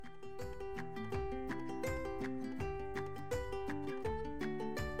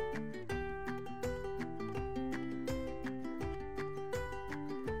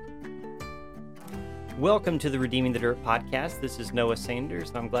Welcome to the Redeeming the Dirt podcast. This is Noah Sanders,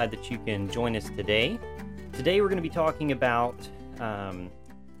 and I'm glad that you can join us today. Today we're going to be talking about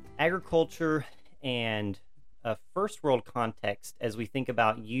agriculture and a first world context as we think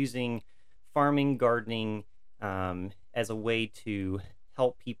about using farming, gardening as a way to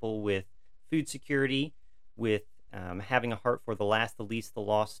help people with food security, with having a heart for the last, the least, the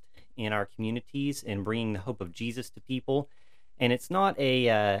lost in our communities, and bringing the hope of Jesus to people. And it's not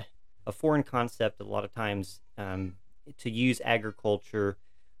a foreign concept a lot of times to use agriculture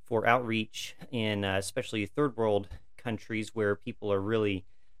for outreach in especially third world countries where people are really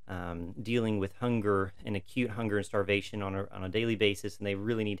dealing with hunger and acute hunger and starvation on a daily basis, and they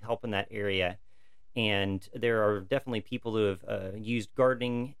really need help in that area. And there are definitely people who have used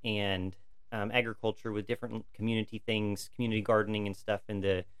gardening and agriculture with different community things, community gardening and stuff in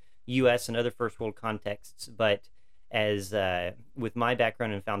the U.S. and other first world contexts. But as with my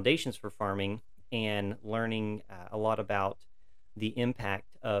background in foundations for farming and learning a lot about the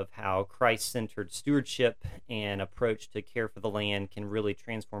impact of how Christ-centered stewardship and approach to care for the land can really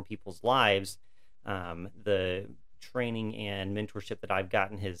transform people's lives, the training and mentorship that I've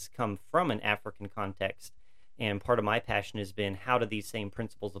gotten has come from an African context. And part of my passion has been, how do these same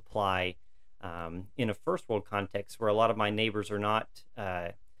principles apply in a first world context where a lot of my neighbors are not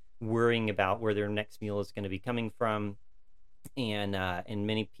worrying about where their next meal is going to be coming from, and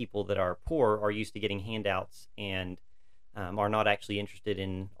many people that are poor are used to getting handouts and are not actually interested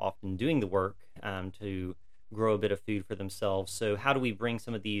in often doing the work to grow a bit of food for themselves. So how do we bring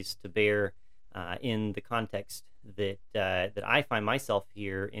some of these to bear in the context that I find myself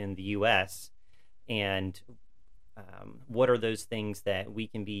here in the U.S., and what are those things that we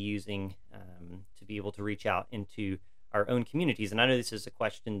can be using to be able to reach out into our own communities? And I know this is a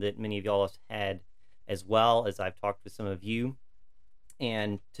question that many of y'all have had as well, as I've talked with some of you.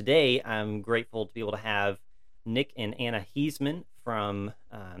 And today I'm grateful to be able to have Nick and Anna Heisman from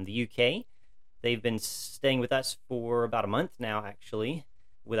the UK. They've been staying with us for about a month now, actually,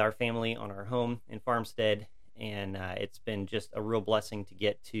 with our family on our home in Farmstead. And it's been just a real blessing to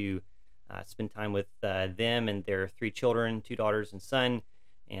get to spend time with them and their 3 children, 2 daughters and son.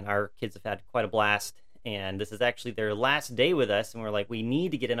 And our kids have had quite a blast. And this is actually their last day with us, and we're like, we need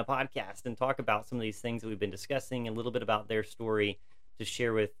to get in a podcast and talk about some of these things that we've been discussing, a little bit about their story to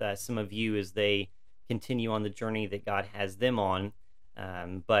share with some of you as they continue on the journey that God has them on.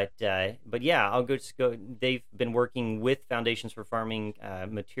 But yeah, I'll just go. They've been working with Foundations for Farming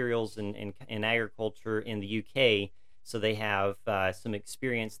materials and agriculture in the UK, so they have some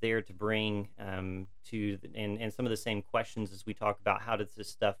experience there to bring to, and some of the same questions as we talk about how does this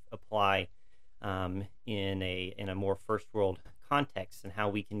stuff apply in a more first world context, and how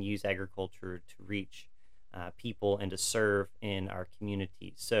we can use agriculture to reach people and to serve in our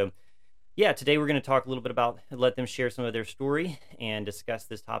communities. So yeah, today we're going to talk a little bit about, let them share some of their story and discuss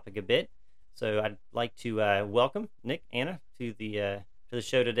this topic a bit. So I'd like to welcome Nick, Anna to the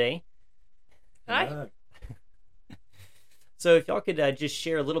show today. Hi. So if y'all could just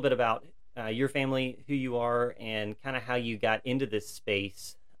share a little bit about your family, who you are, and kind of how you got into this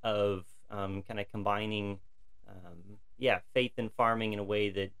space of kind of combining, faith and farming in a way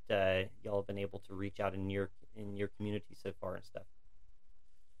that y'all have been able to reach out in your community so far and stuff.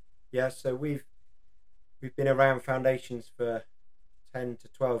 Yeah, so we've been around Foundations for 10 to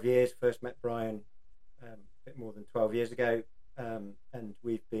 12 years. First met Brian a bit more than 12 years ago, and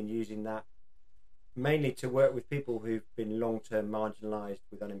we've been using that mainly to work with people who've been long-term marginalised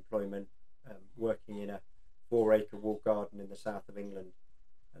with unemployment, working in a 4-acre walled garden in the south of England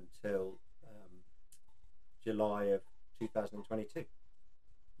until July of 2022.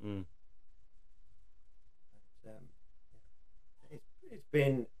 Mm. And, it's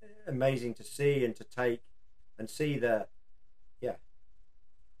been amazing to see and to take and see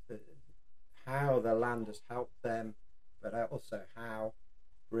how the land has helped them, but also how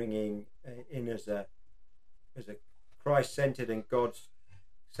bringing in as a Christ-centered and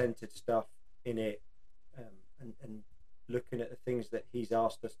God-centered stuff in it, and looking at the things that He's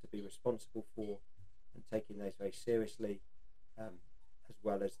asked us to be responsible for and taking those very seriously, as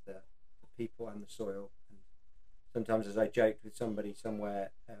well as the people and the soil. And sometimes, as I joked with somebody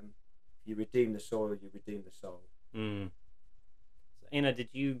somewhere, if you redeem the soil, you redeem the soul. Mm. So Anna, did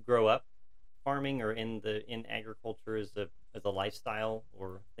you grow up farming or in agriculture as a lifestyle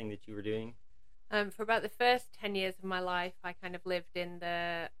or thing that you were doing? For about the first 10 years of my life, I kind of lived in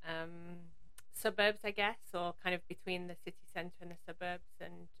the suburbs, I guess, or kind of between the city centre and the suburbs.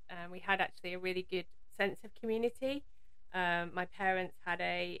 And we had actually a really good sense of community. My parents had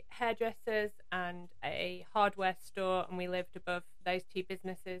a hairdresser's and a hardware store, and we lived above those two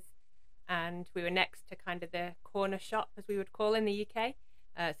businesses. and we were next to kind of the corner shop, as we would call in the UK,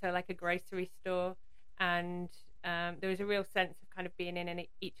 so like a grocery store, and there was a real sense of kind of being in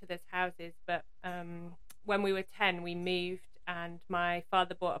each other's houses. But when we were 10, we moved, and my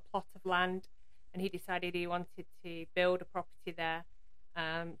father bought a plot of land, and he decided he wanted to build a property there,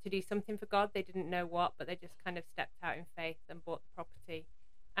 to do something for God. They didn't know what, but they just kind of stepped out in faith and bought the property.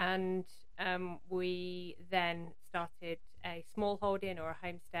 And we then started a small holding, or a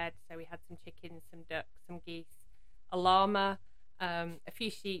homestead. So we had some chickens, some ducks, some geese, a llama, a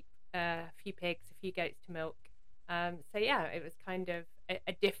few sheep, a few pigs, a few goats to milk. So yeah, it was kind of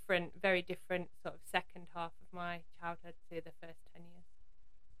a different, very different sort of second half of my childhood to the first 10 years.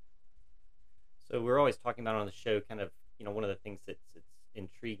 So we're always talking about on the show kind of, one of the things that's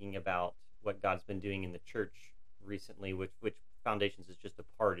intriguing about what God's been doing in the church recently, which Foundations is just a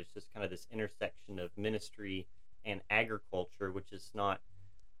part. It's just kind of this intersection of ministry and agriculture, which has not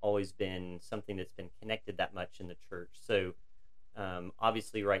always been something that's been connected that much in the church. So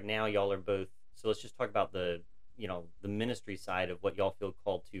obviously right now y'all are both, so let's just talk about the ministry side of what y'all feel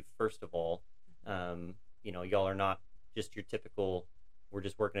called to first of all. Y'all are not just your typical, we're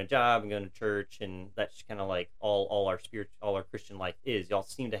just working a job and going to church, and that's kind of like all our Christian life is. Y'all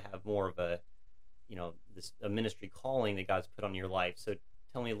seem to have more of a ministry calling that God's put on your life. So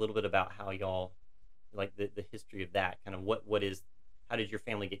tell me a little bit about how y'all, like the history of that, kind of how did your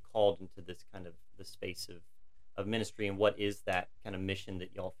family get called into this kind of the space of ministry, and what is that kind of mission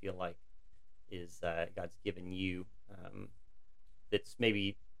that y'all feel like is God's given you, that's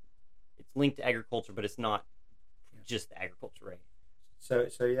maybe it's linked to agriculture, but it's not just agriculture, right? So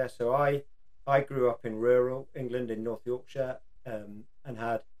I grew up in rural England, in North Yorkshire, and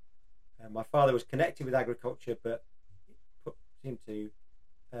had my father was connected with agriculture, but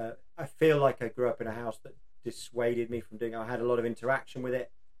I feel like I grew up in a house that dissuaded me from doing it. I had a lot of interaction with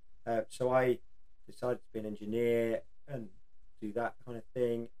it, so I decided to be an engineer and do that kind of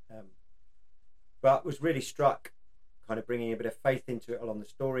thing, but was really struck kind of bringing a bit of faith into it along the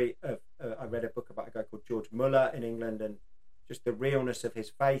story of I read a book about a guy called George Muller in England, and just the realness of his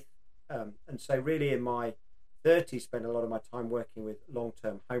faith, and so really in my 30s spent a lot of my time working with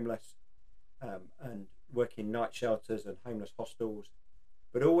long-term homeless, and working night shelters and homeless hostels,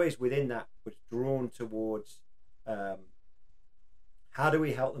 but always within that was drawn towards how do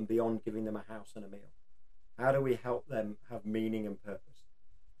we help them beyond giving them a house and a meal? How do we help them have meaning and purpose?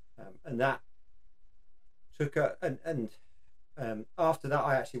 And that took after that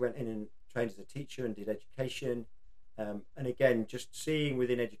I actually went in and trained as a teacher and did education, and again just seeing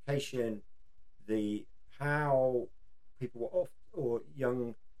within education how people or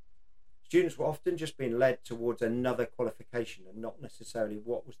young students were often just being led towards another qualification, and not necessarily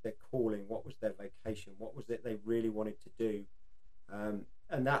what was their calling, what was their vocation, what was it they really wanted to do, and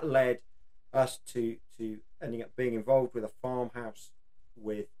that led us to ending up being involved with a farmhouse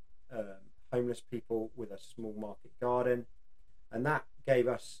with homeless people, with a small market garden, and that gave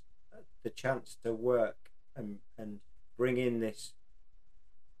us the chance to work and bring in this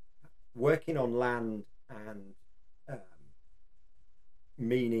working on land and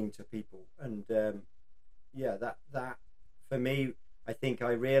meaning to people. And that for me, I think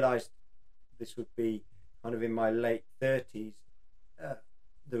I realized this would be kind of in my late 30s.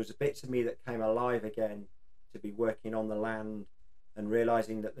 There was bits of me that came alive again to be working on the land, and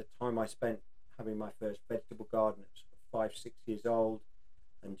realizing that the time I spent having my first vegetable garden at 5-6 years old,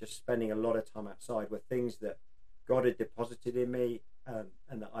 and just spending a lot of time outside, were things that God had deposited in me,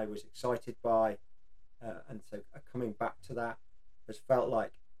 and that I was excited by, and so coming back to that has felt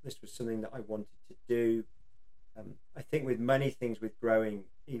like this was something that I wanted to do. I think with many things with growing,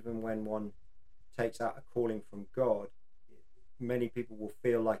 even when one takes out a calling from God, many people will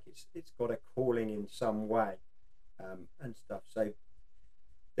feel like it's got a calling in some way, and stuff. So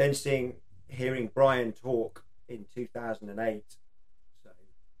then hearing Brian talk in 2008,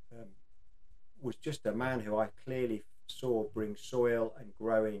 was just a man who I clearly saw bring soil and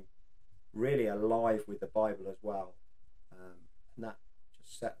growing really alive with the Bible as well, and that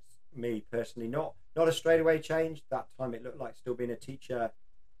just sets me personally not a straightaway change. That time it looked like still being a teacher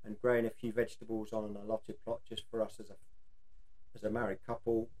and growing a few vegetables on an allotted plot just for us as a married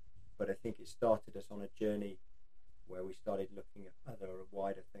couple, but I think it started us on a journey where we started looking at other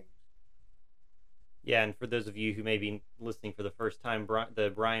wider things. Yeah, and for those of you who may be listening for the first time,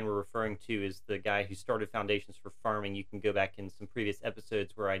 the Brian we're referring to is the guy who started Foundations for Farming. You can go back in some previous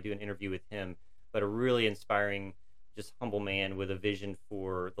episodes where I do an interview with him, but a really inspiring, just humble man with a vision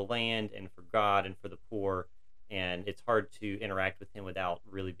for the land and for God and for the poor, and it's hard to interact with him without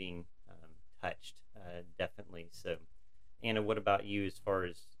really being touched, definitely. So, Anna, what about you as far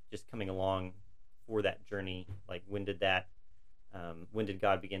as just coming along for that journey? Like, when did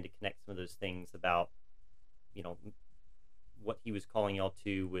God begin to connect some of those things about, what he was calling y'all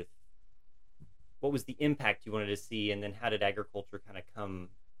to, with what was the impact you wanted to see, and then how did agriculture kind of come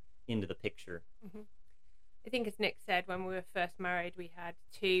into the picture? Mm-hmm. I think, as Nick said, when we were first married, we had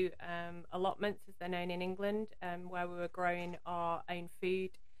two allotments, as they're known in England, where we were growing our own food.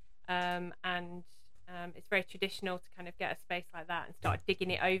 And it's very traditional to kind of get a space like that and start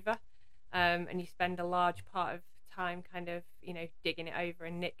digging it over. And you spend a large part of time kind of, digging it over.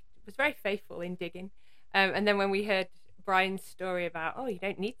 And Nick was very faithful in digging. And then when we heard Brian's story about, you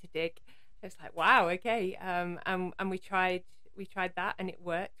don't need to dig, it was like, wow, okay. And we tried that, and it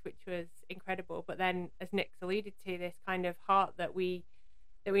worked, which was incredible. But then, as Nick's alluded to, this kind of heart that we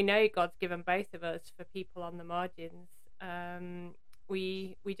know God's given both of us for people on the margins.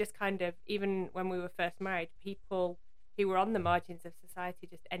 We just kind of, even when we were first married, people who were on the margins of society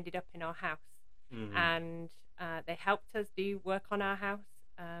just ended up in our house. Mm-hmm. And they helped us do work on our house.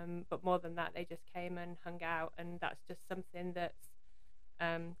 But more than that, they just came and hung out, and that's just something that's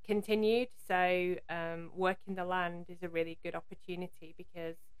continued. So working the land is a really good opportunity,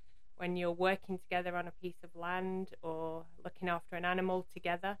 because when you're working together on a piece of land or looking after an animal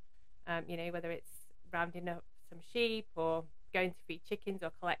together, whether it's rounding up some sheep or going to feed chickens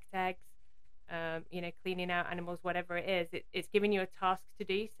or collect eggs, cleaning out animals, whatever it is, it's giving you a task to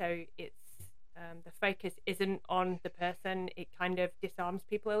do. So it's the focus isn't on the person. It kind of disarms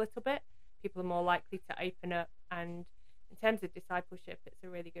people a little bit. People are more likely to open up, and in terms of discipleship, it's a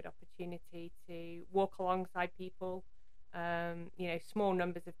really good opportunity to walk alongside people, small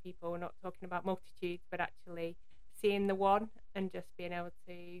numbers of people. We're not talking about multitudes, but actually seeing the one and just being able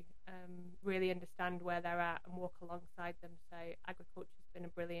to really understand where they're at and walk alongside them. So agriculture has been a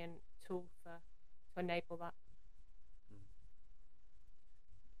brilliant tool to enable that.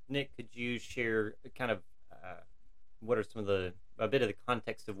 Nick, could you share kind of what are a bit of the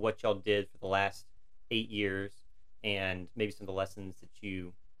context of what y'all did for the last 8 years, and maybe some of the lessons that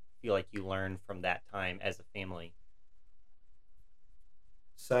you feel like you learned from that time as a family?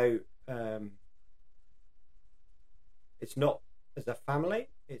 So it's not, as a family,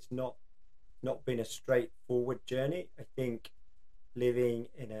 it's not been a straightforward journey. I think living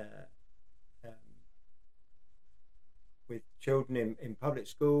in with children in public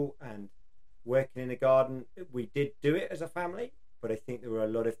school and working in a garden, we did do it as a family, but I think there were a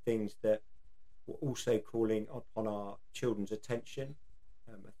lot of things that were also calling upon our children's attention.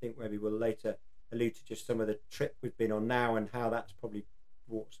 I think maybe we'll later allude to just some of the trip we've been on now and how that's probably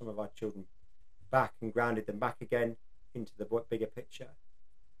brought some of our children back and grounded them back again into the bigger picture.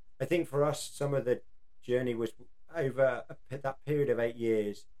 I think for us, some of the journey was over that period of 8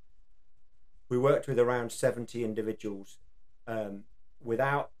 years. We worked with around 70 individuals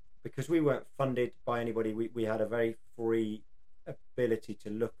because we weren't funded by anybody. We had a very free ability to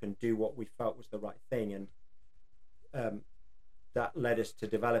look and do what we felt was the right thing, and that led us to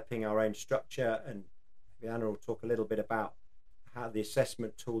developing our own structure. And Anna will talk a little bit about how the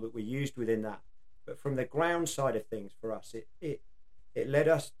assessment tool that we used within that. But from the ground side of things, for us, it led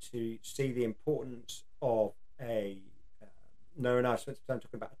us to see the importance of I'm talking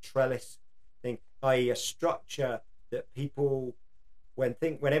about a trellis thing, i.e. a structure that people, when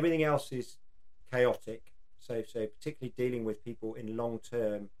everything else is chaotic, so particularly dealing with people in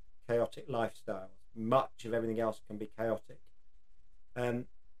long-term chaotic lifestyles, much of everything else can be chaotic. And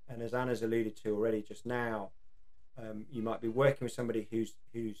as Anna's alluded to already just now, you might be working with somebody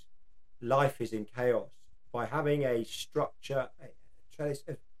whose life is in chaos. By having a structure, a trellis,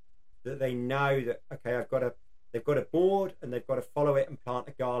 that they know that, okay, they've got a board and they've got to follow it and plant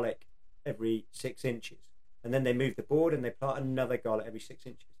a garlic every 6 inches, and then they move the board and they plant another garlic every 6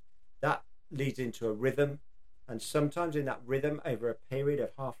 inches. That leads into a rhythm, and sometimes in that rhythm, over a period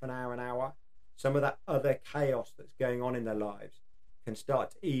of half an hour, some of that other chaos that's going on in their lives can start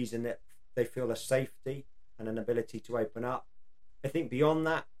to ease, and that they feel a safety and an ability to open up. I think beyond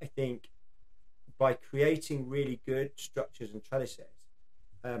that, I think by creating really good structures and trellises,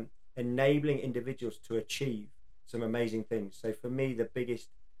 enabling individuals to achieve some amazing things. So for me, the biggest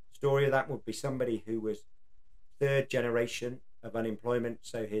story of that would be somebody who was third generation of unemployment.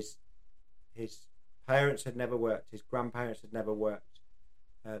 So his parents had never worked, his grandparents had never worked.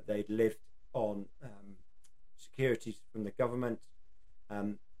 They'd lived on securities from the government,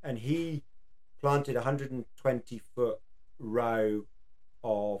 and he planted 120-foot row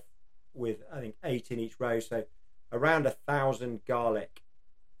with I think 8 in each row, so around 1,000 garlic.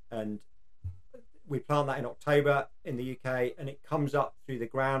 And we plant that in October in the UK, and it comes up through the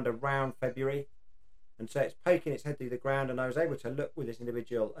ground around February. And so it's poking its head through the ground, and I was able to look with this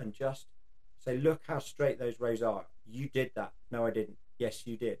individual and just say, look how straight those rows are. You did that. No, I didn't. Yes,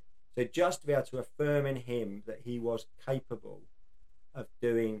 you did. So just to be able to affirm in him that he was capable of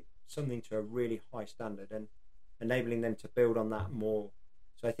doing something to a really high standard and enabling them to build on that more.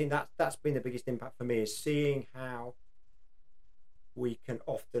 So I think that's been the biggest impact for me, is seeing how we can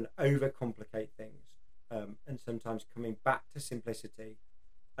often overcomplicate things, and sometimes coming back to simplicity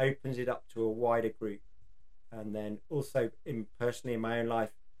opens it up to a wider group. And then also personally in my own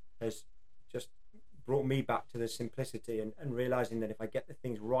life has just brought me back to the simplicity and realizing that if I get the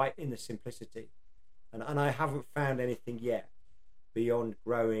things right in the simplicity, and I haven't found anything yet beyond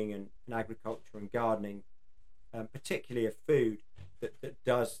growing and agriculture and gardening, particularly of food, that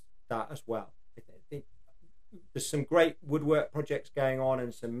does that as well. I think there's some great woodwork projects going on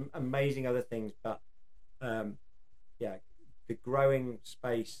and some amazing other things, but the growing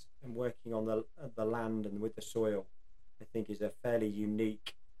space and working on the land and with the soil, I think, is a fairly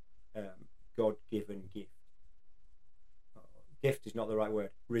unique God-given gift. Gift is not the right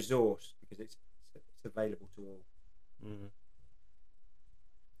word. Resource, because it's available to all. Mm-hmm.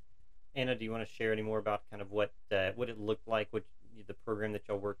 Anna, do you want to share any more about kind of what it looked like, what the program that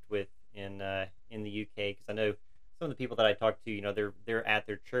y'all worked with in the UK? Because I know some of the people that I talked to, they're at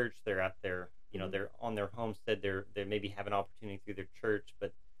their church, they're out there, they're on their homestead, they maybe have an opportunity through their church,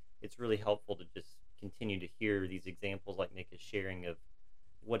 but it's really helpful to just continue to hear these examples like Nick is sharing of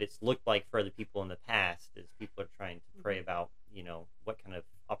what it's looked like for other people in the past as people are trying to pray about, what kind of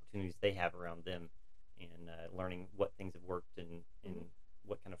opportunities they have around them, and learning what things have worked and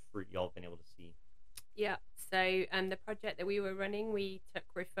what kind of fruit y'all have been able to see. Yeah, so the project that we were running, we took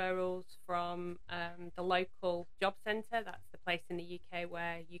referrals from the local job centre. That's the place in the UK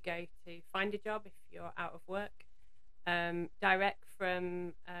where you go to find a job if you're out of work. Direct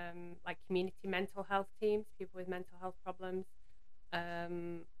from like community mental health teams, people with mental health problems,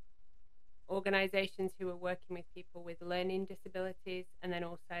 organisations who were working with people with learning disabilities, and then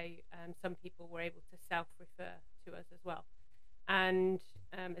also some people were able to self-refer to us as well. And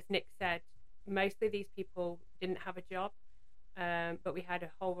as Nick said, mostly these people didn't have a job, but we had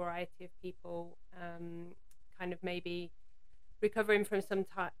a whole variety of people kind of maybe recovering from some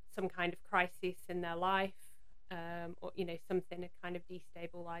kind of crisis in their life, or something had kind of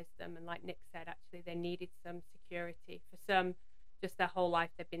destabilized them, and like Nick said, actually they needed some security. For some, just their whole life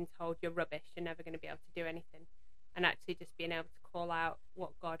they've been told, you're rubbish, you're never going to be able to do anything, and actually just being able to call out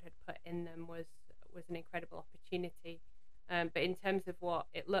what God had put in them was an incredible opportunity. But in terms of what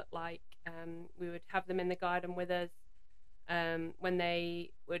it looked like, we would have them in the garden with us. When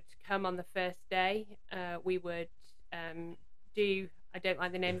they would come on the first day, we would do, I don't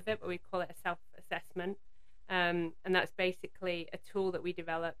like the name of it, but we call it a self-assessment. And that's basically a tool that we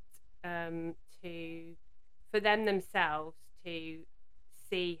developed for them themselves to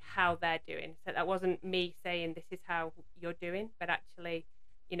see how they're doing. So that wasn't me saying this is how you're doing, but actually,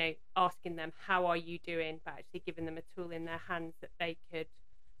 asking them, how are you doing, but actually giving them a tool in their hands that they could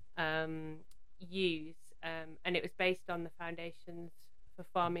use. And it was based on the Foundations for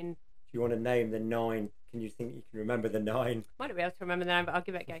Farming. Do you want to name the 9? Can you think you can remember the 9? Might not be able to remember the 9, but I'll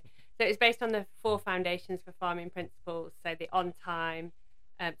give it a go. So it's based on the 4 Foundations for Farming principles. So the on time,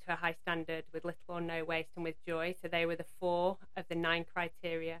 to a high standard, with little or no waste, and with joy. So they were the 4 of the 9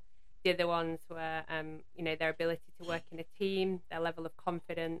 criteria. The other ones were, their ability to work in a team, their level of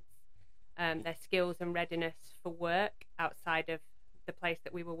confidence, their skills and readiness for work outside of the place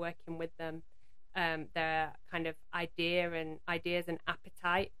that we were working with them, their kind of ideas and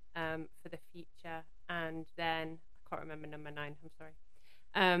appetite for the future, and then I can't remember number 9. I'm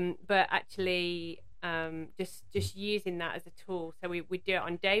sorry, but actually, just using that as a tool. So we'd do it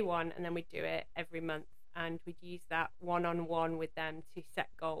on day 1, and then we'd do it every month, and we'd use that one-on-one with them to set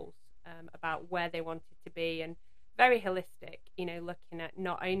goals about where they wanted to be, and very holistic, looking at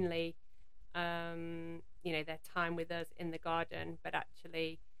not only their time with us in the garden, but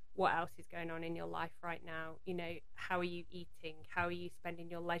actually what else is going on in your life right now. How are you eating, how are you spending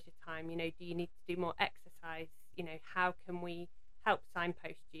your leisure time, do you need to do more exercise, how can we help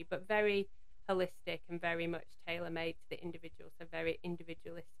signpost you, but very holistic and very much tailor-made to the individual, so very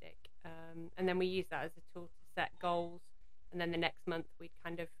individualistic, and then we use that as a tool to set goals. And then the next month we'd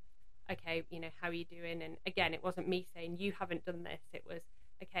kind of, okay, how are you doing? And again, it wasn't me saying you haven't done this, it was,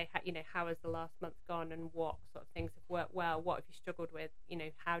 okay, how has the last month gone, and what sort of things have worked well, what have you struggled with,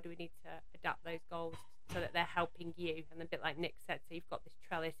 how do we need to adapt those goals so that they're helping you, and a bit like Nick said, so you've got this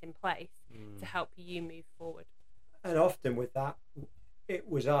trellis in place to help you move forward. And often with that, it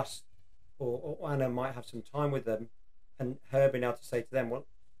was us or Anna might have some time with them, and her being able to say to them, well,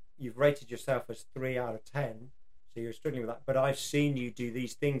 you've rated yourself as 3 out of 10, so you're struggling with that. But I've seen you do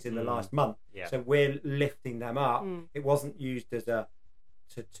these things in the last month, so we're lifting them up. It wasn't used as a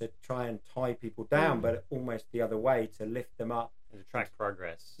to try and tie people down, but almost the other way, to lift them up and to track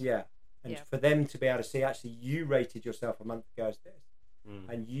progress. Yeah, and for them to be able to see, actually, you rated yourself a month ago as this,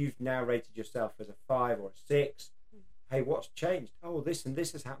 and you've now rated yourself as a 5 or a 6. Hey, what's changed? Oh, this and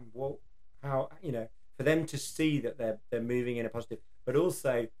this has happened. Well, how, for them to see that they're moving in a positive, but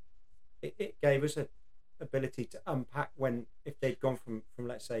also it gave us a ability to unpack if they'd gone from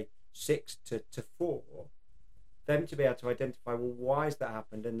let's say 6 to 4, them to be able to identify, well, why has that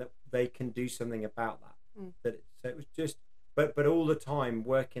happened, and that they can do something about that. So it was just, but all the time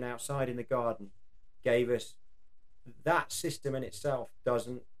working outside in the garden gave us that system in itself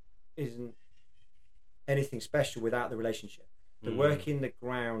isn't anything special without the relationship. The work in the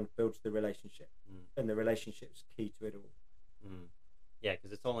ground builds the relationship, and the relationship's key to it all. Yeah,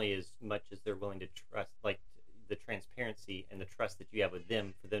 because it's only as much as they're willing to trust, like the transparency and the trust that you have with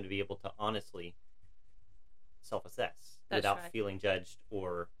them, for them to be able to honestly self-assess without feeling judged,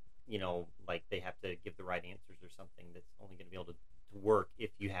 or like they have to give the right answers or something. That's only going to be able to work if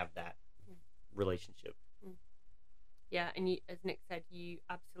you have that relationship. Yeah, and you, as Nick said, you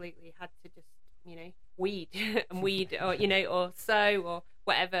absolutely had to just weed and weed, or or sow or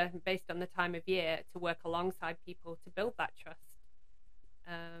whatever, based on the time of year, to work alongside people to build that trust.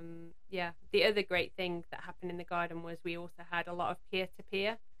 The other great thing that happened in the garden was we also had a lot of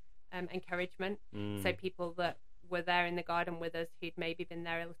peer-to-peer encouragement. So people that were there in the garden with us, who'd maybe been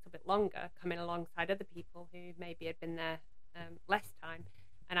there a little bit longer, coming alongside other people who maybe had been there less time,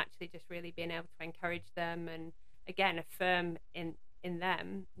 and actually just really being able to encourage them, and again affirm in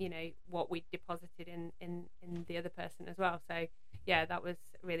them what we deposited in the other person as well. So yeah, that was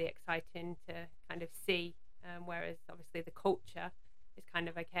really exciting to kind of see, whereas obviously the culture is kind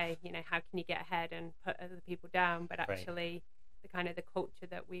of, okay, how can you get ahead and put other people down, but actually the kind of the culture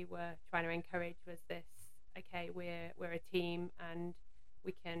that we were trying to encourage was this, okay, we're a team, and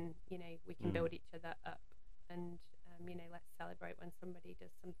we can build each other up, and let's celebrate when somebody does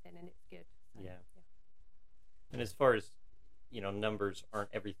something and it's good. So, yeah. And as far as numbers aren't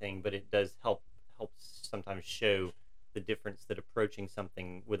everything, but it does help sometimes show the difference that approaching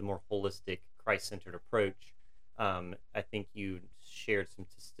something with a more holistic, Christ-centered approach. I think you shared some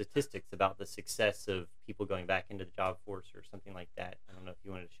statistics about the success of people going back into the job force or something like that. I don't know if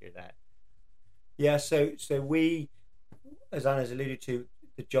you wanted to share that. Yeah, so we, as Anna's alluded to,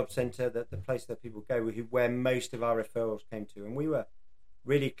 the job centre, the place that people go, where most of our referrals came to, and we were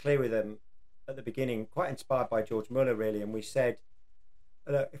really clear with them at the beginning, quite inspired by George Muller, really, and we said,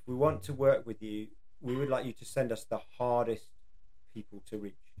 look, if we want to work with you, we would like you to send us the hardest people to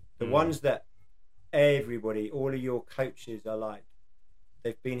reach, the ones that everybody, all of your coaches are like,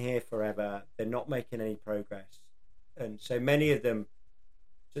 they've been here forever, they're not making any progress. And so many of them,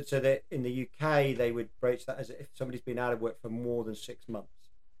 so that in the UK they would broach that as if somebody's been out of work for more than 6 months.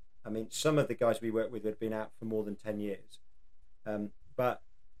 I mean, some of the guys we work with had been out for more than 10 years. But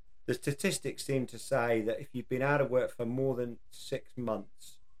the statistics seem to say that if you've been out of work for more than 6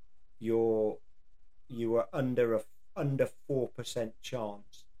 months, you are under 4%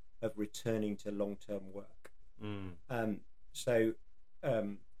 chance of returning to long-term work. When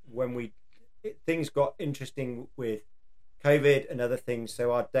things got interesting with COVID and other things,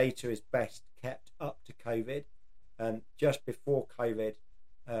 so our data is best kept up to COVID. Just before COVID,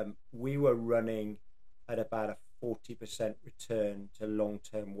 we were running at about a 40% return to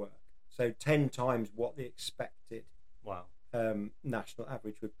long-term work. So 10 times what the expected national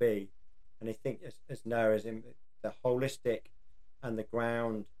average would be. And I think as Noah, as in the holistic and the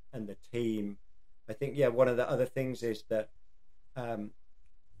ground and the team, I think, one of the other things is that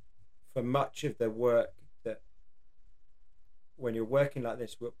for much of the work, that when you're working like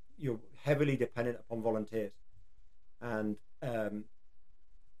this, you're heavily dependent upon volunteers. And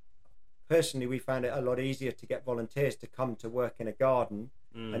personally, we found it a lot easier to get volunteers to come to work in a garden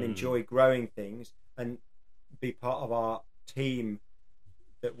and enjoy growing things and be part of our team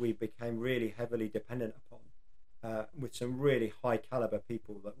that we became really heavily dependent upon, with some really high caliber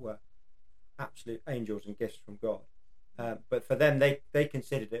people that were absolute angels and gifts from God. But for them, they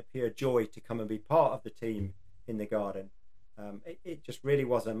considered it pure joy to come and be part of the team in the garden. It just really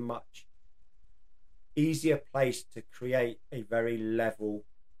was a much easier place to create a very level,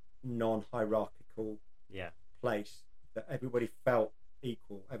 non-hierarchical place that everybody felt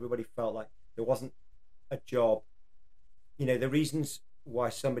equal. Everybody felt like there wasn't a job. The reasons why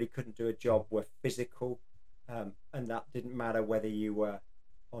somebody couldn't do a job were physical, and that didn't matter whether you were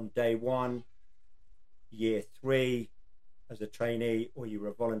on day 1, year 3, as a trainee, or you were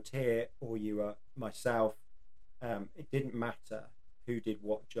a volunteer, or you were myself. It didn't matter who did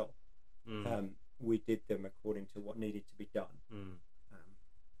what job. We did them according to what needed to be done.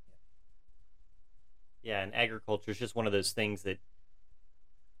 Yeah, and agriculture is just one of those things that,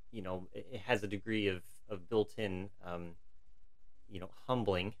 you know, it has a degree of built-in, you know,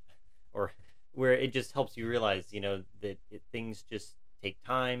 humbling, or where it just helps you realize, you know, that things just take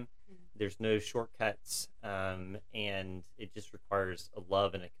time. There's no shortcuts, and it just requires a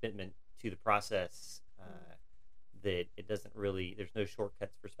love and a commitment to the process. That it doesn't really, there's no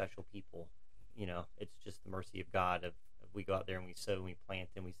shortcuts for special people. You know, it's just the mercy of God of we go out there and we sow and we plant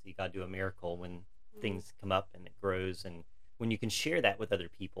and we see God do a miracle when things come up and it grows. And when you can share that with other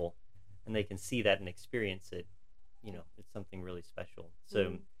people and they can see that and experience it, you know, it's something really special.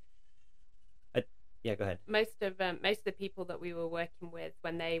 So, yeah, go ahead. Most of the people that we were working with,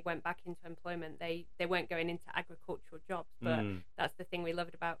 when they went back into employment, they weren't going into agricultural jobs. But that's the thing we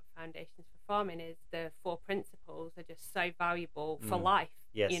loved about Foundations for Farming, is the 4 principles are just so valuable for life.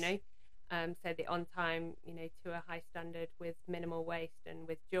 Yes. You know, so the on time, you know, to a high standard with minimal waste and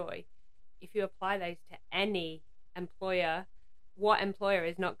with joy. If you apply those to any employer, what employer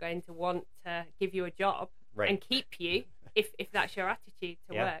is not going to want to give you a job and keep you if that's your attitude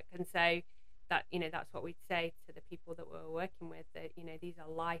to work? And so that, you know, that's what we'd say to the people that we're working with, that, you know, these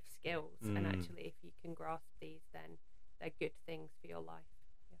are life skills, and actually if you can grasp these, then they're good things for your life.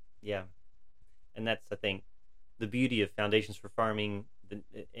 Yeah. And that's, I think, the beauty of Foundations for Farming,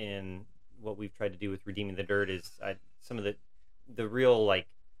 and what we've tried to do with Redeeming the Dirt is some of the real, like,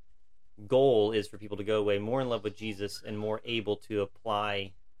 goal is for people to go away more in love with Jesus and more able to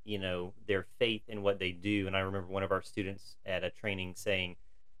apply, you know, their faith in what they do. And I remember one of our students at a training saying,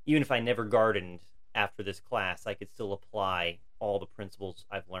 even if I never gardened after this class, I could still apply all the principles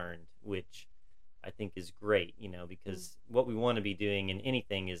I've learned, which I think is great, you know, because what we want to be doing in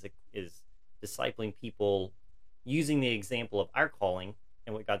anything is discipling people using the example of our calling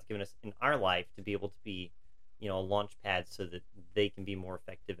and what God's given us in our life to be able to be, you know, a launch pad so that they can be more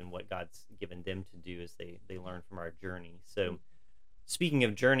effective in what God's given them to do as they learn from our journey. So speaking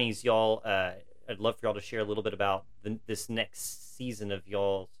of journeys, y'all, I'd love for y'all to share a little bit about this next season of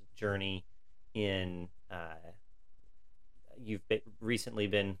y'all's journey in, you've recently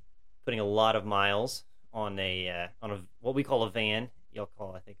been putting a lot of miles on a what we call a van. Y'all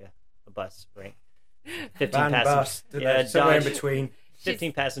call, I think, a bus, right? 15 bus, somewhere in between.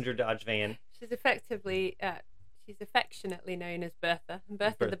 15 passenger Dodge van. She's effectively, she's affectionately known as Bertha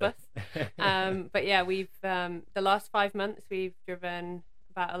the bus. But yeah, we've the last 5 months we've driven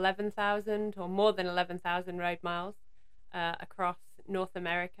about 11,000 or more than 11,000 road miles across North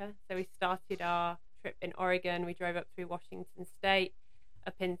America. So we started our trip in Oregon. We drove up through Washington State,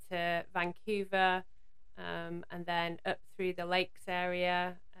 up into Vancouver, and then up through the lakes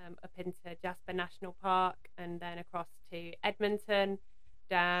area, up into Jasper National Park, and then across to Edmonton,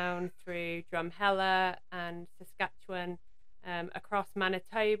 down through Drumheller and Saskatchewan, across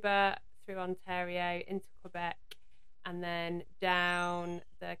Manitoba, through Ontario, into Quebec, and then down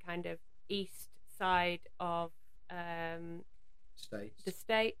the kind of east side of the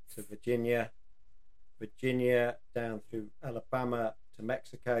states to Virginia, down through Alabama to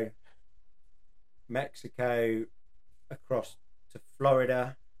Mexico across to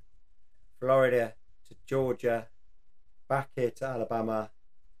Florida to Georgia, back here to Alabama,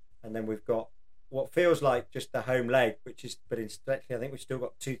 and then we've got what feels like just the home leg, but incidentally I think we've still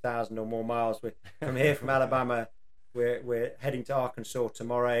got 2,000 or more miles from here, from Alabama. We're heading to Arkansas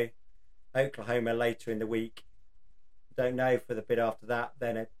tomorrow, Oklahoma later in the week. Don't know for the bit after that.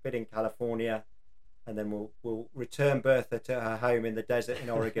 Then a bit in California, and then we'll return Bertha to her home in the desert in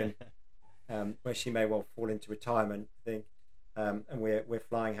Oregon, where she may well fall into retirement, I think. And we're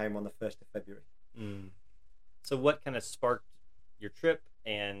flying home on the 1st of February. So what kind of sparked your trip,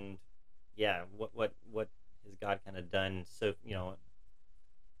 and what has God kind of done, so, you know,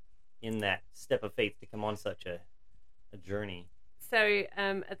 in that step of faith to come on such a journey? So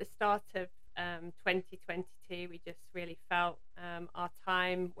at the start of 2022, we just really felt our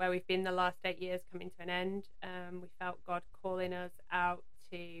time where we've been the last 8 years coming to an end. We felt God calling us out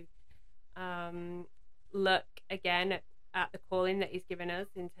to look again at the calling that He's given us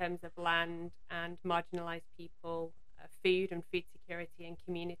in terms of land and marginalized people, food and food security and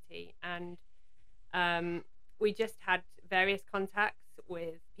community. And we just had various contacts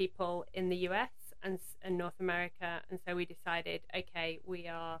with people in the US and North America, and so we decided, okay, we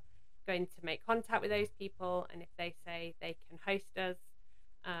are going to make contact with those people, and if they say they can host us,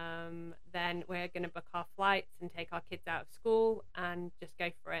 then we're going to book our flights and take our kids out of school and just go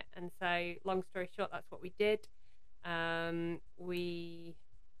for it. And so, long story short, that's what we did. We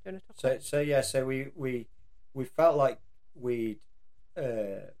do you want to talk So about it? so yeah, so we felt like we'd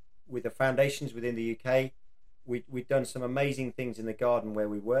with the foundations within the UK, we'd done some amazing things in the garden where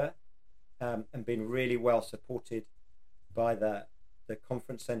we were, and been really well supported by the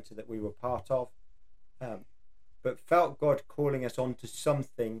conference centre that we were part of, but felt God calling us on to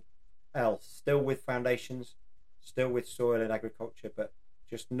something else, still with foundations, still with soil and agriculture, but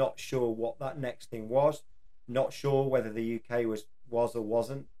just not sure what that next thing was, not sure whether the UK was or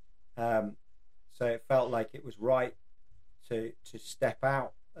wasn't. So it felt like it was right to step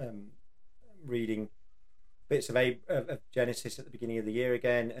out, reading bits of Genesis at the beginning of the year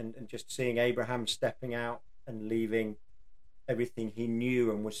again, and just seeing Abraham stepping out and leaving everything he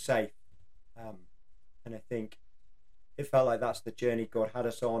knew and was safe. And I think it felt like that's the journey God had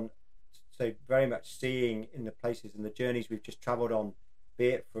us on. So very much seeing in the places and the journeys we've just travelled on, be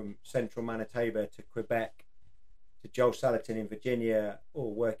it from central Manitoba to Quebec to Joel Salatin in Virginia,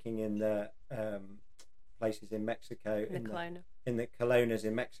 or working in the places in Mexico, in the Colonas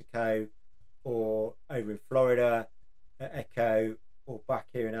in Mexico, or over in Florida at Echo, or back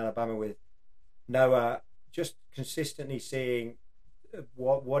here in Alabama with Noah, just consistently seeing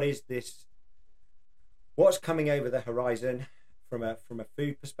what is this, what's coming over the horizon from a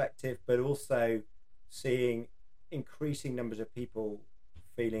food perspective, but also seeing increasing numbers of people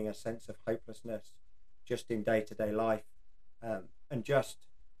feeling a sense of hopelessness just in day-to-day life, and just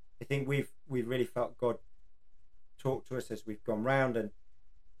I think we've really felt God talk to us as we've gone round, and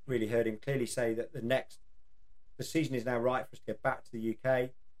really heard him clearly say that the season is now right for us to go back to the UK,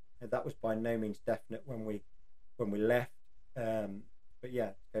 and that was by no means definite when we left, but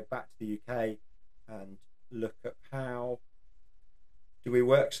yeah, go back to the UK and look at how do we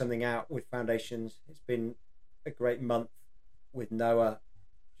work something out with foundations. It's been a great month with Noah,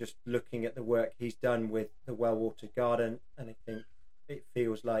 just looking at the work he's done with the well-watered garden, and I think it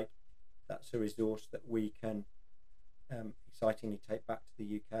feels like that's a resource that we can excitingly take back to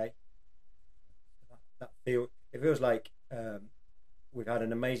the UK. It feels like we've had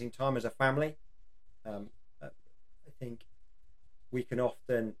an amazing time as a family. I think we can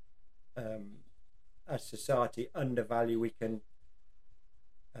often, as society, undervalue. We can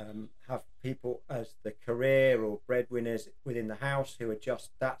have people as the career or breadwinners within the house who are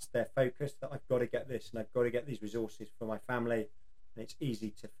just, that's their focus, that I've got to get this and I've got to get these resources for my family, and it's easy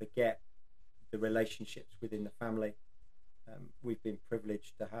to forget the relationships within the family. We've been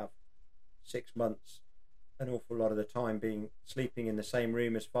privileged to have 6 months, an awful lot of the time sleeping in the same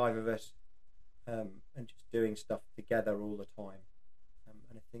room as 5 of us, and just doing stuff together all the time,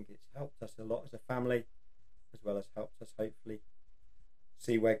 and I think it's helped us a lot as a family, as well as helped us hopefully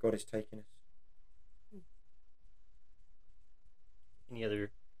see where God is taking us. Any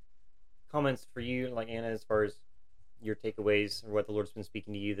other comments for you, like Anna, as far as your takeaways or what the Lord's been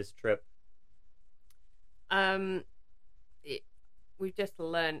speaking to you this trip? We've just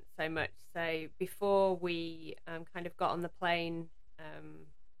learned so much. So before we kind of got on the plane,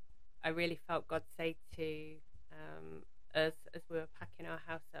 I really felt God say to us as we were packing our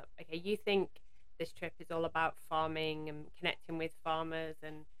house up, okay, you think this trip is all about farming and connecting with farmers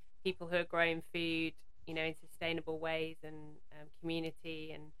and people who are growing food, in sustainable ways, and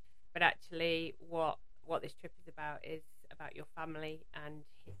community, but actually what this trip is about your family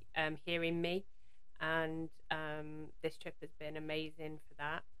and hearing me. And this trip has been amazing for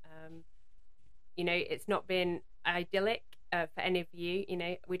that. It's not been idyllic for any of you.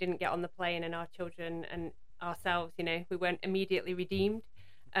 We didn't get on the plane and our children and ourselves, we weren't immediately redeemed,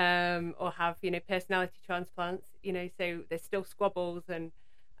 or have personality transplants. So there's still squabbles and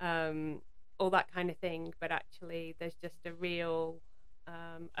all that kind of thing. But actually, there's just a real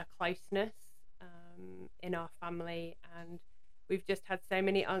a closeness in our family, and we've just had so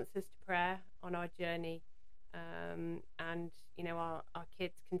many answers to prayer on our journey, and our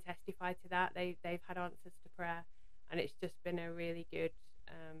kids can testify to that. They've had answers to prayer, and it's just been a really good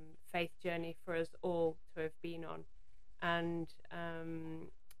faith journey for us all to have been on. And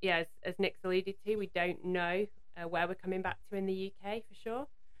as Nick's alluded to, we don't know where we're coming back to in the UK for sure,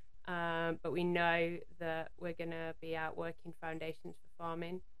 but we know that we're going to be out working foundations for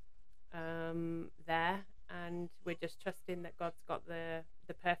farming there, and we're just trusting that God's got the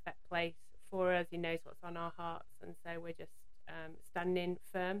perfect place for us. He knows what's on our hearts, and so we're just standing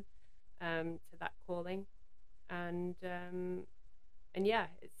firm to that calling. And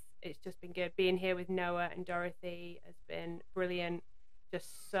it's just been good. Being here with Noah and Dorothy has been brilliant,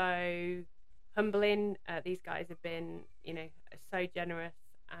 just so humbling. These guys have been so generous,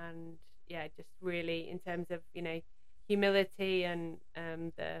 and just really in terms of humility and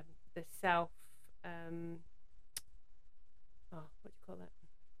the self call it?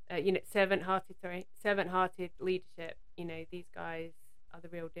 Servant-hearted leadership. These guys are the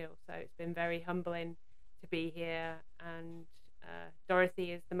real deal. So it's been very humbling to be here, and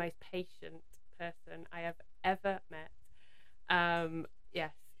Dorothy is the most patient person I have ever met.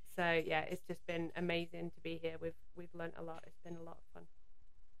 Yes, so yeah, it's just been amazing to be here. We've learnt a lot. It's been a lot of fun.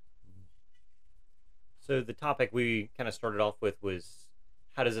 So the topic we kind of started off with was,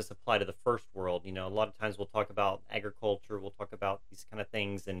 how does this apply to the first world? A lot of times we'll talk about agriculture, we'll talk about these kind of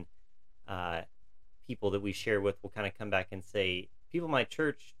things, and people that we share with will kind of come back and say, people in my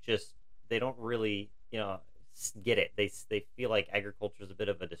church they don't really, get it. They feel like agriculture is a bit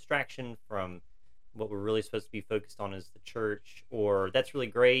of a distraction from what we're really supposed to be focused on as the church, or that's really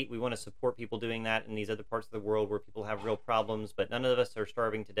great. We want to support people doing that in these other parts of the world where people have real problems, but none of us are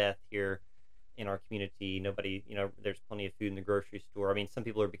starving to death here in our community. Nobody, there's plenty of food in the grocery store. I mean, some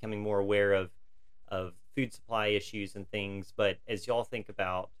people are becoming more aware of food supply issues and things, but as y'all think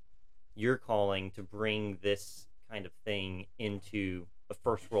about your calling to bring this kind of thing into a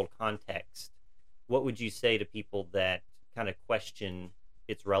first world context, what would you say to people that kind of question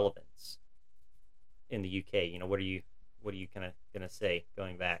its relevance in the UK? What are you kind of going to say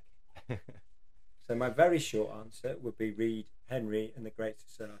going back? So my very short answer would be read Henry and the Great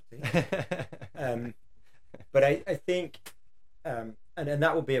Society. But I think, and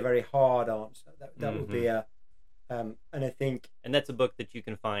that would be a very hard answer. That would be and I think... And that's a book that you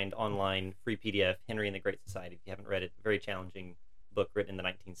can find online, free PDF, Henry and the Great Society, if you haven't read it. Very challenging book written in the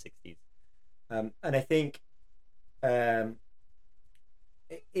 1960s. And I think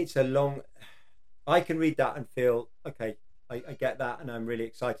it's a long... I can read that and feel, okay, I get that and I'm really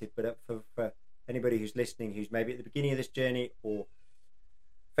excited. But for anybody who's listening, who's maybe at the beginning of this journey or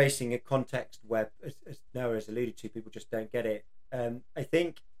facing a context where, as Noah has alluded to, people just don't get it. I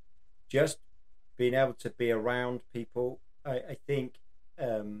think just being able to be around people, I think,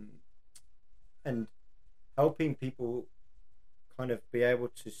 and helping people kind of be able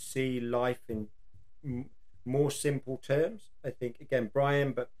to see life in more simple terms. I think, again,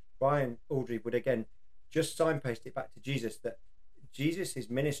 Brian Audrey would, again, just signpost it back to Jesus, that Jesus'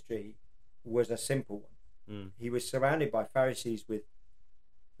 ministry was a simple one. He was surrounded by Pharisees we've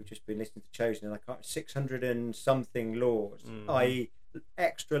just been listening to Chosen, and 600 and something laws, i.e.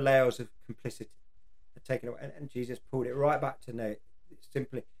 extra layers of complicity are taken away, and Jesus pulled it right back to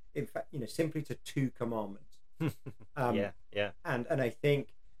simply to 2 commandments. Yeah. And I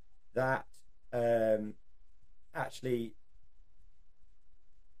think that actually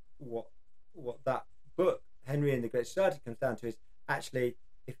what that book, Henry and the Great Society, comes down to is actually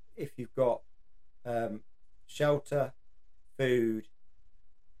if you've got shelter, food,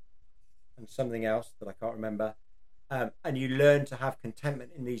 and something else that I can't remember, and you learn to have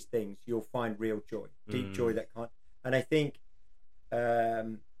contentment in these things, you'll find real joy, deep joy that can't. And I think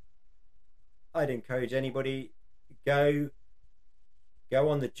I'd encourage anybody, go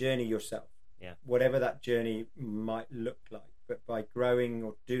on the journey yourself. Yeah. Whatever that journey might look like, but by growing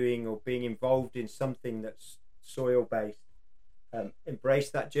or doing or being involved in something that's soil based, embrace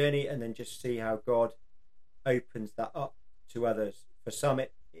that journey and then just see how God opens that up to others. For some,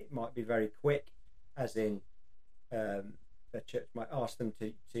 it might be very quick, as in the church might ask them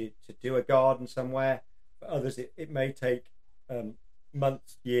to do a garden somewhere. For others, it may take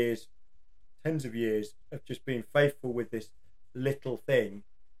months, years, tens of years of just being faithful with this little thing,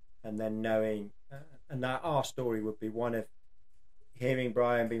 and then knowing, and that our story would be one of hearing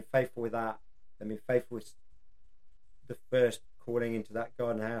Brian, being faithful with that, and being faithful with the first calling into that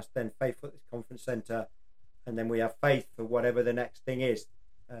garden house, then faithful at this conference centre, and then we have faith for whatever the next thing is.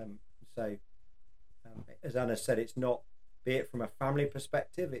 So as Anna said, it's not, be it from a family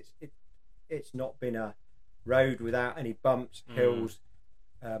perspective, it's not been a road without any bumps, hills.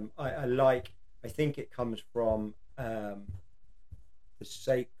 I think it comes from the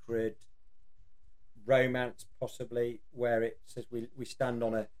sacred romance, possibly, where it says we stand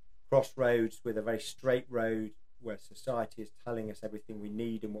on a crossroads with a very straight road where society is telling us everything we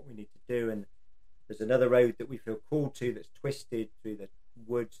need and what we need to do, and there's another road that we feel called to that's twisted through the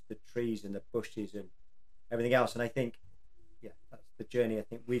woods, the trees and the bushes and everything else. And I think, that's the journey I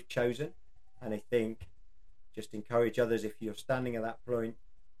think we've chosen. And I think just encourage others, if you're standing at that point,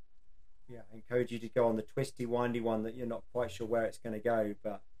 I encourage you to go on the twisty, windy one that you're not quite sure where it's going to go,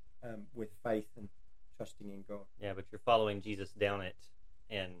 but with faith and trusting in God. Yeah, but you're following Jesus down it,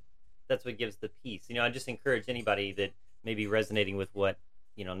 and that's what gives the peace. I just encourage anybody that may be resonating with what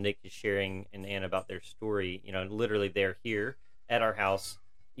Nick is sharing and Anne about their story. Literally they're here at our house,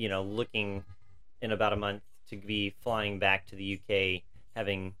 looking in about a month to be flying back to the UK,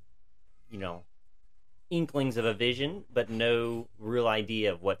 having inklings of a vision, but no real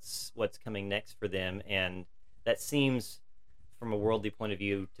idea of what's coming next for them. And that seems, from a worldly point of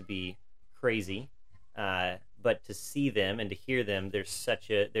view, to be crazy. But to see them and to hear them, there's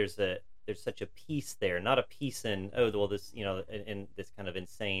such a peace there. Not a peace in, oh, well, this, in this kind of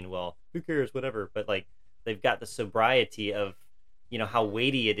insane, well, who cares, whatever. But like, they've got the sobriety of, how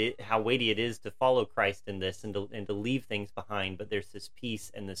weighty it is to follow Christ in this and to leave things behind. But there's this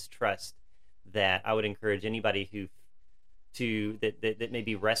peace and this trust that I would encourage anybody that may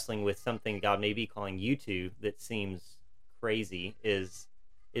be wrestling with something God may be calling you to that seems crazy is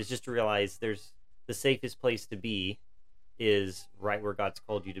just to realize there's the safest place to be is right where God's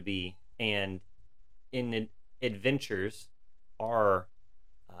called you to be. And in adventures are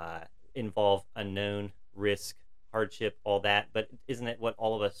involve unknown, risk, hardship, all that. But isn't it what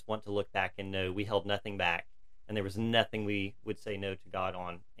all of us want to look back and know? We held nothing back, and there was nothing we would say no to God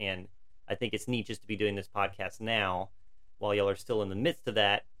on. And I think it's neat just to be doing this podcast now while y'all are still in the midst of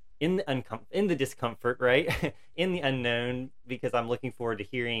that, in the discomfort, right? In the unknown, because I'm looking forward to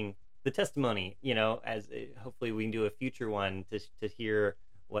hearing the testimony, as hopefully we can do a future one to hear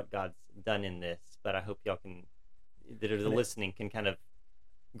what God's done in this. But I hope y'all that are listening can kind of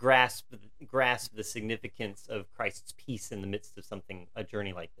grasp the significance of Christ's peace in the midst of a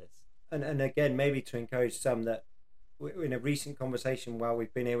journey like this. And again, maybe to encourage some that in a recent conversation while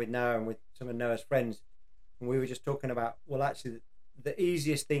we've been here with Noah and with some of Noah's friends, and we were just talking about, well, actually the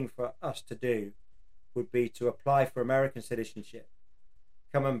easiest thing for us to do would be to apply for American citizenship,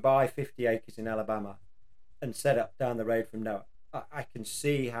 come and buy 50 acres in Alabama and set up down the road from Noah. I can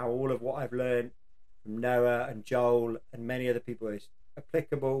see how all of what I've learned from Noah and Joel and many other people is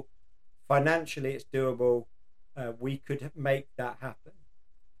applicable. Financially, it's doable. We could make that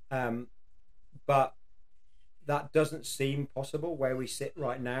happen. But that doesn't seem possible where we sit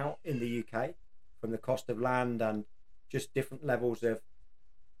right now in the UK, from the cost of land and just different levels of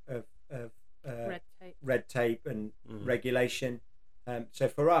red tape and regulation. So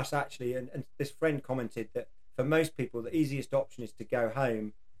for us, actually, and this friend commented that for most people, the easiest option is to go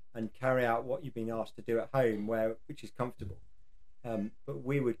home and carry out what you've been asked to do at home, which is comfortable. But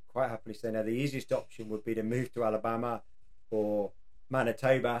we would quite happily say, no, the easiest option would be to move to Alabama or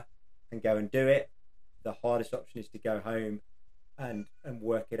Manitoba and go and do it. The hardest option is to go home and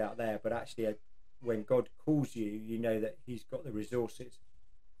work it out there. But actually, when God calls you, you know that He's got the resources,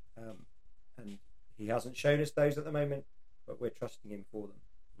 and He hasn't shown us those at the moment, but we're trusting Him for them.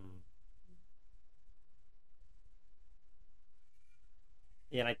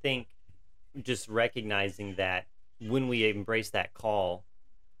 Yeah, and I think just recognizing that when we embrace that call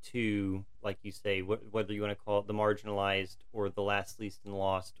to, like you say, whether you want to call it the marginalized or the last, least, and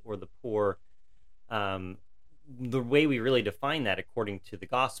lost or the poor, the way we really define that according to the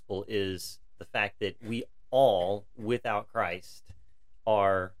gospel is the fact that we all, without Christ,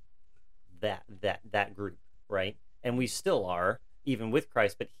 are that group, right? And we still are, even with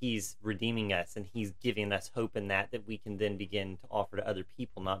Christ, but He's redeeming us and He's giving us hope in that we can then begin to offer to other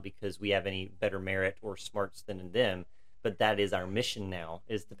people, not because we have any better merit or smarts than in them, but that is our mission now,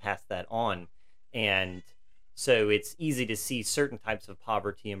 is to pass that on. And so it's easy to see certain types of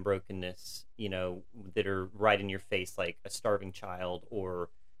poverty and brokenness, that are right in your face, like a starving child or,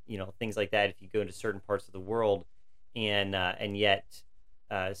 things like that if you go into certain parts of the world. And yet,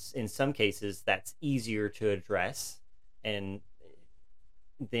 in some cases, that's easier to address. And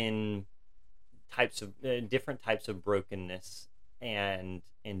then different types of brokenness and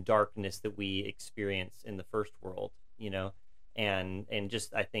darkness that we experience in the first world, and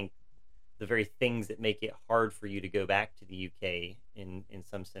just, I think, the very things that make it hard for you to go back to the UK in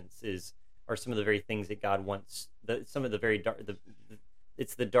some sense are some of the very things that God wants. Some of the very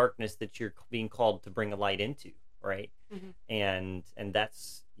it's the darkness that you're being called to bring a light into, right? Mm-hmm. And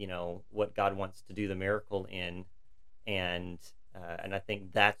that's what God wants to do the miracle in, and I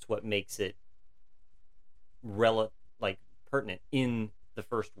think that's what makes it pertinent in the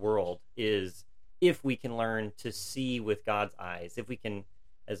first world, is if we can learn to see with God's eyes, if we can,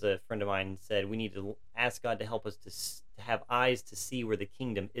 as a friend of mine said, we need to ask God to help us to have eyes to see where the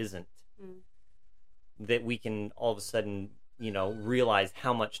kingdom isn't, that we can all of a sudden, realize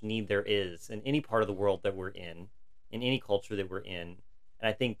how much need there is in any part of the world that we're in any culture that we're in. And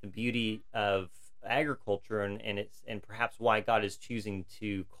I think the beauty of agriculture and perhaps why God is choosing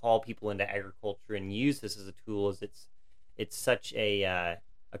to call people into agriculture and use this as a tool is it's such a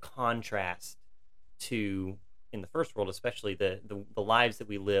contrast to, in the first world especially, the lives that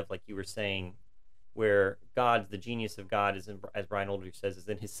we live, like you were saying, where the genius of God is, as Brian Aldridge says, is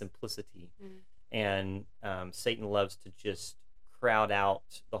in His simplicity. And Satan loves to just crowd out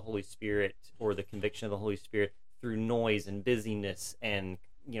the Holy Spirit or the conviction of the Holy Spirit through noise and busyness and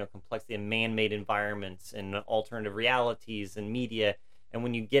complexity and man-made environments and alternative realities and media. And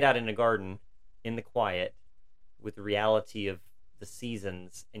when you get out in a garden in the quiet with the reality of the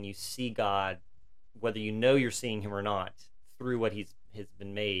seasons, and you see God, whether you know you're seeing him or not, through what has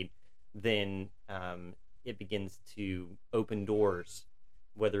been made, then it begins to open doors.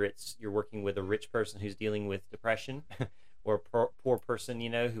 Whether it's you're working with a rich person who's dealing with depression, or a poor person,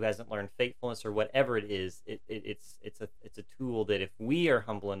 who hasn't learned faithfulness, or whatever it is, it's a tool that if we are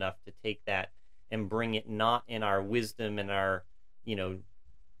humble enough to take that and bring it not in our wisdom and our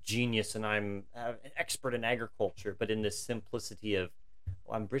genius, and I'm an expert in agriculture, but in this simplicity of,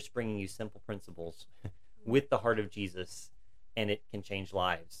 I'm just bringing you simple principles with the heart of Jesus, and it can change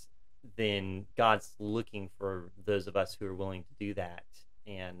lives. Then God's looking for those of us who are willing to do that,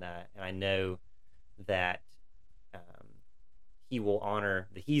 and I know that he will honor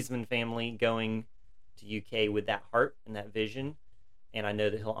the Heisman family going to UK with that heart and that vision, and I know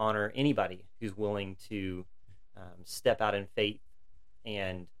that he'll honor anybody who's willing to step out in faith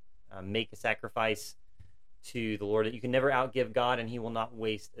and make a sacrifice to the Lord. That you can never outgive God, and he will not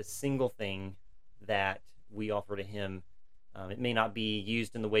waste a single thing that we offer to him. It may not be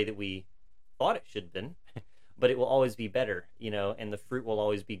used in the way that we thought it should have been, but it will always be better, and the fruit will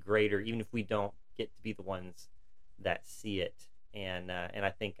always be greater, even if we don't get to be the ones that see it. And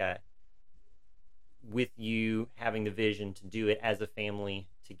I think with you having the vision to do it as a family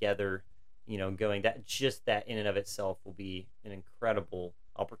together, going, that in and of itself will be an incredible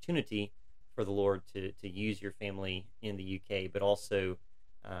opportunity for the Lord to use your family in the UK, but also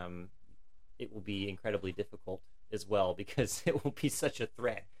it will be incredibly difficult as well, because it will be such a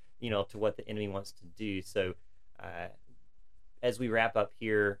threat, to what the enemy wants to do. So as we wrap up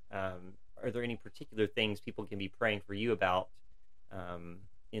here, are there any particular things people can be praying for you about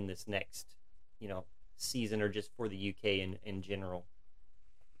in this next, season, or just for the UK in general?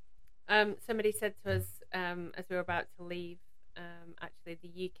 Somebody said to us as we were about to leave, actually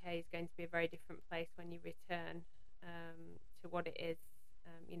the UK is going to be a very different place when you return to what it is,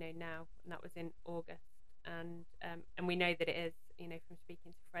 now, and that was in August, and we know that it is, from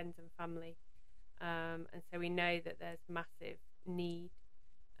speaking to friends and family, and so we know that there's massive need,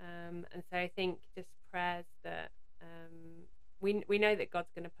 and so I think just prayers that we know that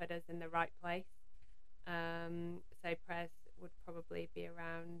God's going to put us in the right place, so prayers would probably be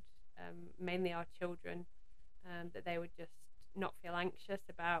around mainly our children, that they would just not feel anxious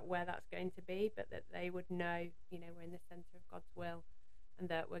about where that's going to be, but that they would know, we're in the center of God's will, and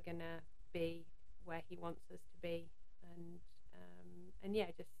that we're going to be where he wants us to be, and yeah,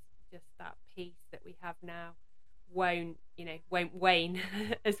 just that peace that we have now won't wane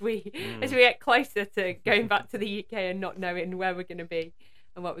as we get closer to going back to the UK and not knowing where we're going to be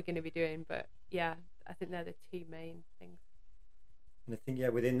and what we're going to be doing. But yeah, I think they're the two main things. And I think,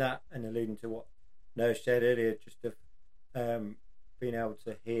 within that, and alluding to what Noah said earlier, just of being able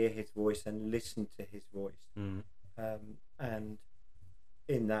to hear his voice and listen to his voice, and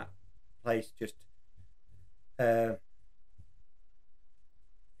in that place, just hear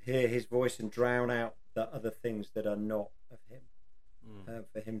his voice and drown out the other things that are not of him.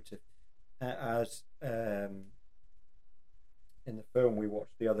 For him to, as in the film we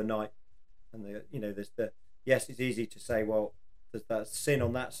watched the other night, and there's yes, it's easy to say, well, there's that sin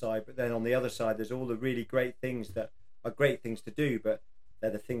on that side, but then on the other side there's all the really great things that are great things to do, but they're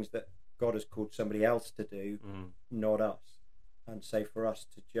the things that God has called somebody else to do, not us. And so for us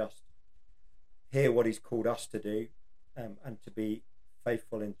to just hear what he's called us to do, and to be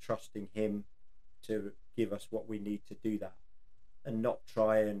faithful in trusting him to give us what we need to do that, and not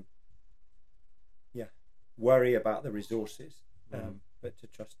try and worry about the resources, but to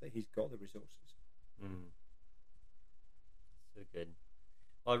trust that he's got the resources. So good.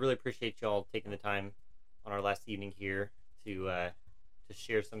 Well, I really appreciate y'all taking the time on our last evening here to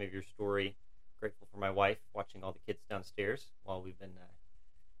share some of your story. Grateful for my wife watching all the kids downstairs while we've been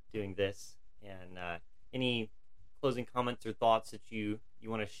doing this. And any closing comments or thoughts that you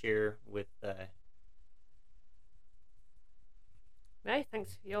want to share with? No,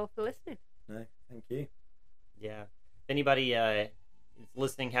 thanks you all for listening. No, thank you. Yeah. If anybody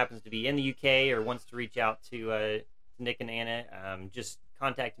listening happens to be in the UK or wants to reach out to Nick and Anna, just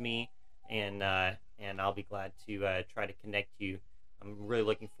contact me, and I'll be glad to try to connect you. I'm really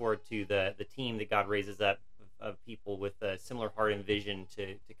looking forward to the team that God raises up of people with a similar heart and vision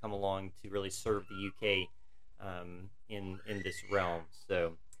to come along to really serve the UK in this realm.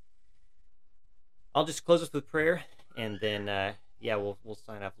 So I'll just close us with prayer, and then we'll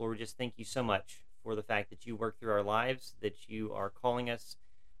sign off. Lord, we just thank you so much for the fact that you work through our lives, that you are calling us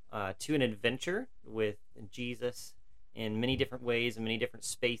to an adventure with Jesus in many different ways and many different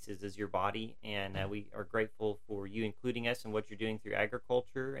spaces as your body. And we are grateful for you including us in what you're doing through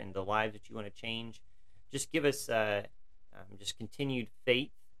agriculture and the lives that you want to change. Just give us just continued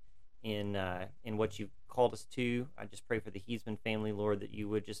faith in what you've called us to. I just pray for the Heisman family, Lord, that you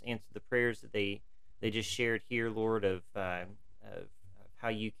would just answer the prayers that they just shared here, Lord, of how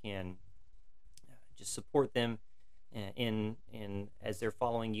you can just support them in as they're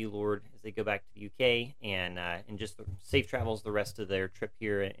following you, Lord, as they go back to the UK, and just safe travels the rest of their trip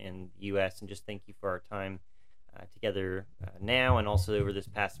here in the US. And just thank you for our time together now and also over this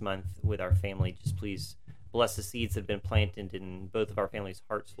past month with our family. Just please bless the seeds that have been planted in both of our families'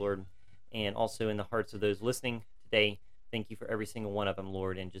 hearts, Lord, and also in the hearts of those listening today. Thank you for every single one of them,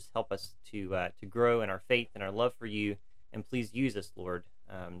 Lord, and just help us to grow in our faith and our love for you. And please use us, Lord,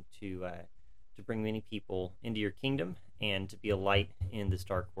 to bring many people into your kingdom and to be a light in this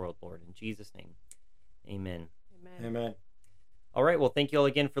dark world, Lord. In Jesus' name, amen. Amen. All right, well, thank you all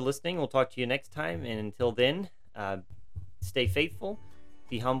again for listening. We'll talk to you next time. And until then, stay faithful,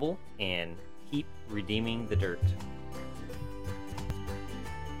 be humble, and keep redeeming the dirt.